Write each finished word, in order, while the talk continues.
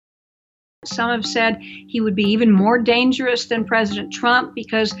Some have said he would be even more dangerous than President Trump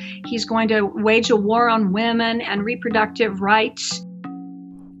because he's going to wage a war on women and reproductive rights.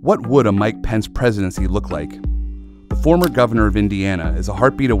 What would a Mike Pence presidency look like? The former governor of Indiana is a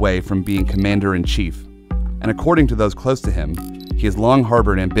heartbeat away from being commander-in-chief, and according to those close to him, he has long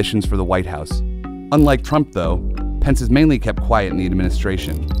harbored ambitions for the White House. Unlike Trump, though, Pence has mainly kept quiet in the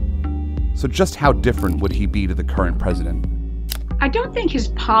administration. So just how different would he be to the current president? I don't think his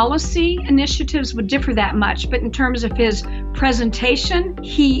policy initiatives would differ that much, but in terms of his presentation,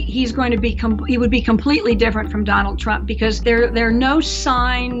 he would be completely different from Donald Trump because there are no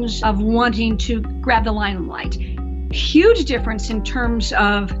signs of wanting to grab the limelight. Huge difference in terms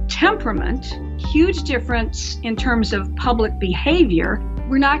of temperament, huge difference in terms of public behavior.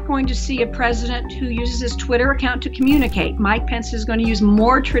 We're not going to see a president who uses his Twitter account to communicate. Mike Pence is going to use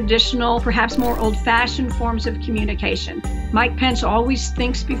more traditional, perhaps more old-fashioned forms of communication. Mike Pence always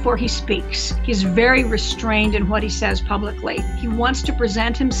thinks before he speaks. He's very restrained in what he says publicly. He wants to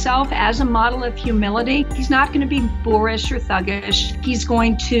present himself as a model of humility. He's not going to be boorish or thuggish. He's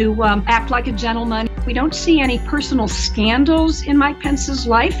going to act like a gentleman. We don't see any personal scandals in Mike Pence's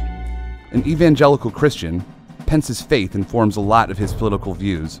life. An evangelical Christian, Pence's faith informs a lot of his political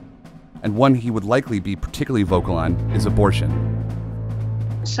views, and one he would likely be particularly vocal on is abortion.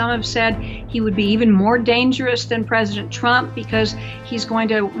 Some have said he would be even more dangerous than President Trump because he's going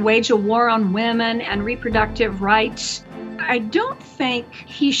to wage a war on women and reproductive rights. I don't think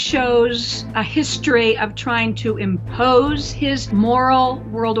he shows a history of trying to impose his moral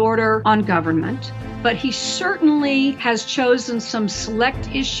world order on government, but he certainly has chosen some select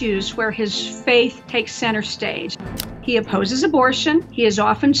issues where his faith takes center stage. He opposes abortion. He has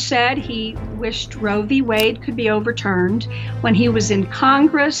often said he wished Roe v. Wade could be overturned. When he was in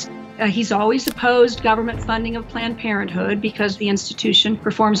Congress, he's always opposed government funding of Planned Parenthood because the institution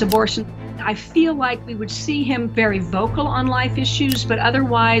performs abortion. I feel like we would see him very vocal on life issues, but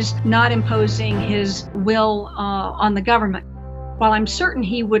otherwise not imposing his will on the government. While I'm certain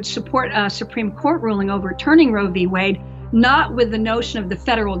he would support a Supreme Court ruling overturning Roe v. Wade, not with the notion of the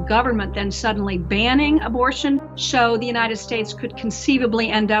federal government then suddenly banning abortion, so the United States could conceivably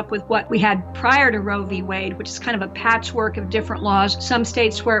end up with what we had prior to Roe v. Wade, which is kind of a patchwork of different laws. Some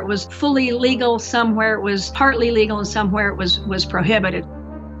states where it was fully legal, some where it was partly legal, and some where it was prohibited.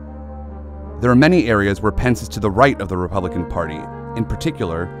 There are many areas where Pence is to the right of the Republican Party, in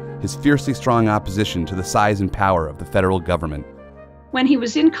particular, his fiercely strong opposition to the size and power of the federal government. When he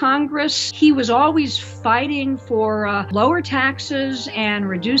was in Congress, he was always fighting for lower taxes and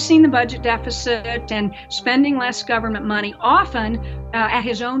reducing the budget deficit and spending less government money, often at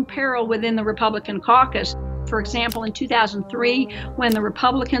his own peril within the Republican caucus. For example, in 2003, when the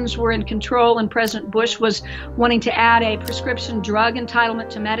Republicans were in control and President Bush was wanting to add a prescription drug entitlement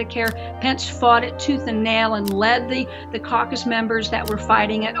to Medicare, Pence fought it tooth and nail and led the caucus members that were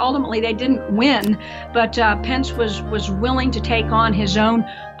fighting it. Ultimately, they didn't win, but Pence was willing to take on his own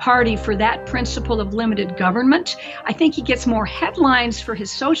party for that principle of limited government. I think he gets more headlines for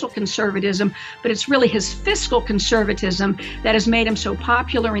his social conservatism, but it's really his fiscal conservatism that has made him so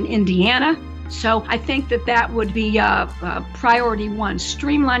popular in Indiana. So I think that would be priority one: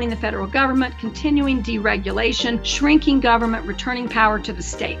 streamlining the federal government, continuing deregulation, shrinking government, returning power to the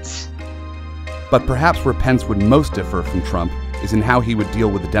states. But perhaps where Pence would most differ from Trump is in how he would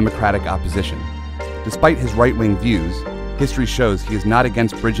deal with the Democratic opposition. Despite his right-wing views, history shows he is not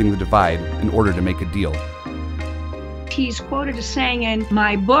against bridging the divide in order to make a deal. He's quoted as saying in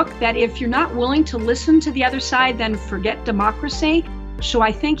my book that if you're not willing to listen to the other side, then forget democracy. So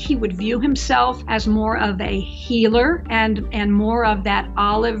I think he would view himself as more of a healer and more of that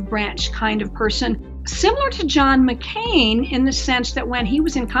olive branch kind of person. Similar to John McCain in the sense that when he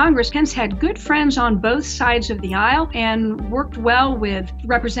was in Congress, Pence had good friends on both sides of the aisle and worked well with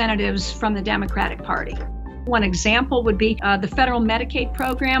representatives from the Democratic Party. One example would be the federal Medicaid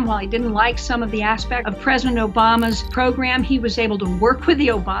program. While he didn't like some of the aspects of President Obama's program, he was able to work with the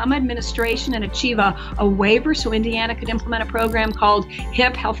Obama administration and achieve a waiver so Indiana could implement a program called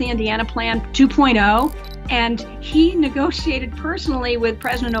HIP, Healthy Indiana Plan 2.0. And he negotiated personally with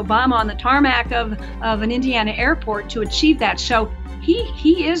President Obama on the tarmac of an Indiana airport to achieve that. So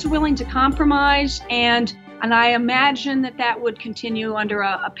he is willing to compromise, and I imagine that would continue under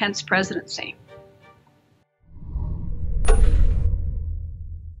a Pence presidency.